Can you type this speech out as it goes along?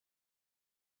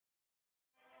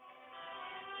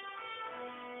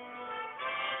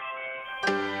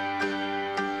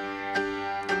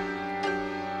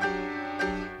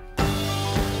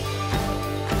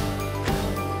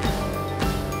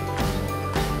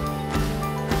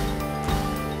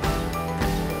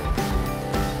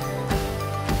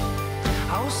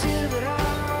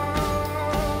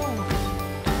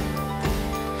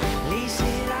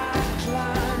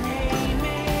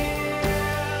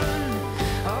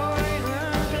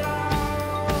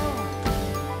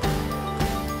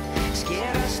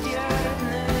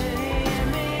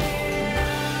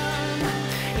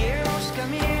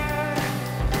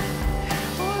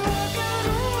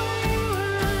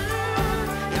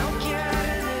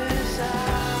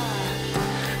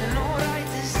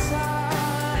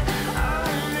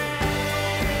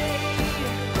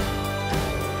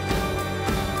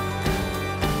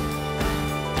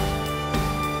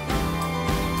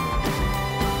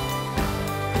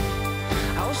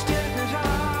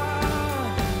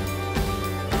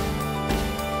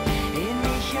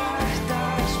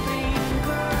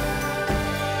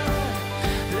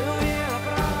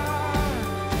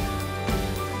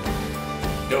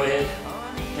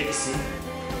Essie.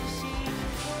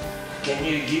 Can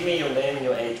you give me your name and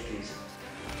your age, please?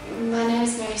 My name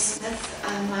is Mary Smith.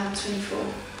 I'm 24.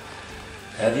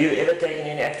 Have you ever taken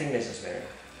any acting lessons, Mary?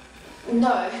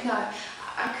 No,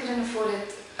 I couldn't afford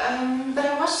it. But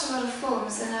I watched a lot of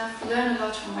films and I've learned a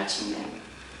lot from watching them.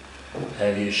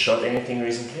 Have you shot anything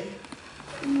recently?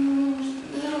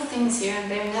 Little things here and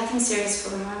there, nothing serious for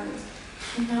the moment.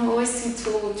 I'm always too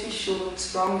tall, too short,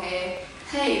 wrong hair.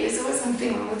 Hey, there's always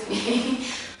something wrong with me.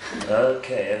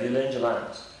 Okay, have you learned your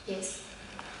lines? Yes.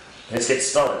 Let's get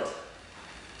started.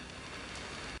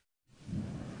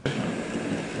 The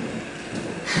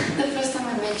first time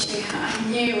I met you, I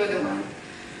knew you were the one.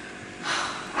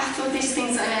 I thought these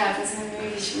things only happens in the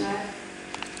movies, you know.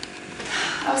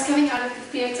 I was coming out of the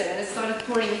theatre and it started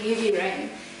pouring heavy rain.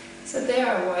 So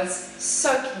there I was,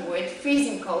 soaking wet,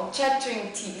 freezing cold,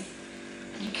 chattering teeth.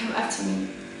 And you come up to me.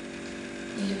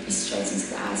 You look me straight into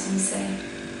the eyes and you say,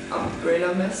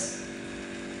 "Umbrella, miss."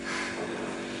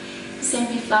 You sent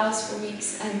me flowers for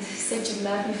weeks and said you'd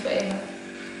love me forever.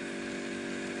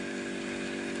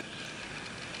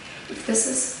 If this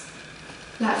is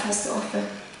life has to offer,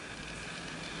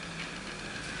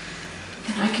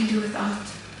 then I can do without.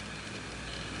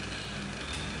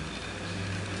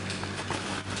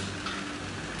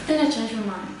 Then I changed my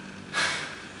mind.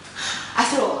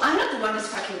 After all, I'm not the one who's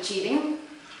fucking cheating.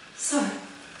 So,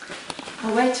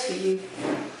 I'll wait for you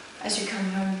as you come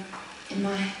home in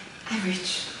my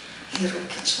average little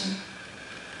kitchen.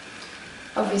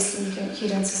 Obviously, you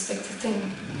don't suspect a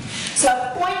thing. So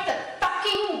point the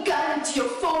fucking gun to your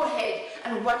forehead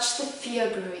and watch the fear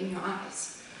grow in your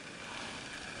eyes.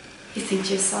 You think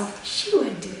to yourself, she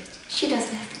won't do it. She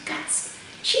doesn't have the guts.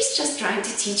 She's just trying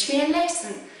to teach me a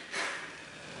lesson.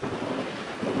 But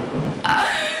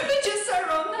you're so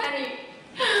wrong, honey.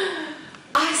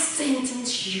 I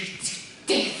sentence you to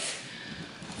death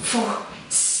for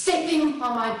stepping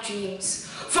on my dreams,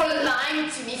 for lying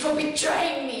to me, for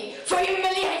betraying me, for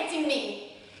humiliating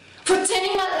me, for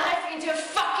turning my life into a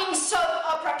fucking soap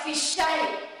opera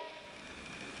cliche.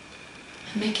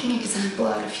 I'm making an example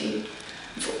out of you,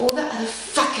 and for all the other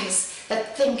fuckers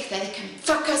that think that they can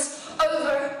fuck us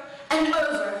over and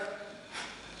over.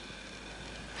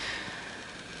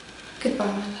 Goodbye,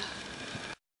 my love.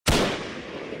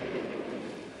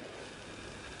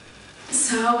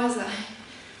 So how was I?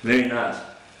 Very nice.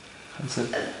 Do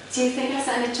you think I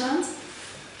stand a chance?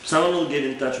 Someone will get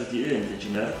in touch with you, did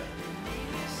you know?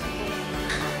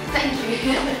 Thank you.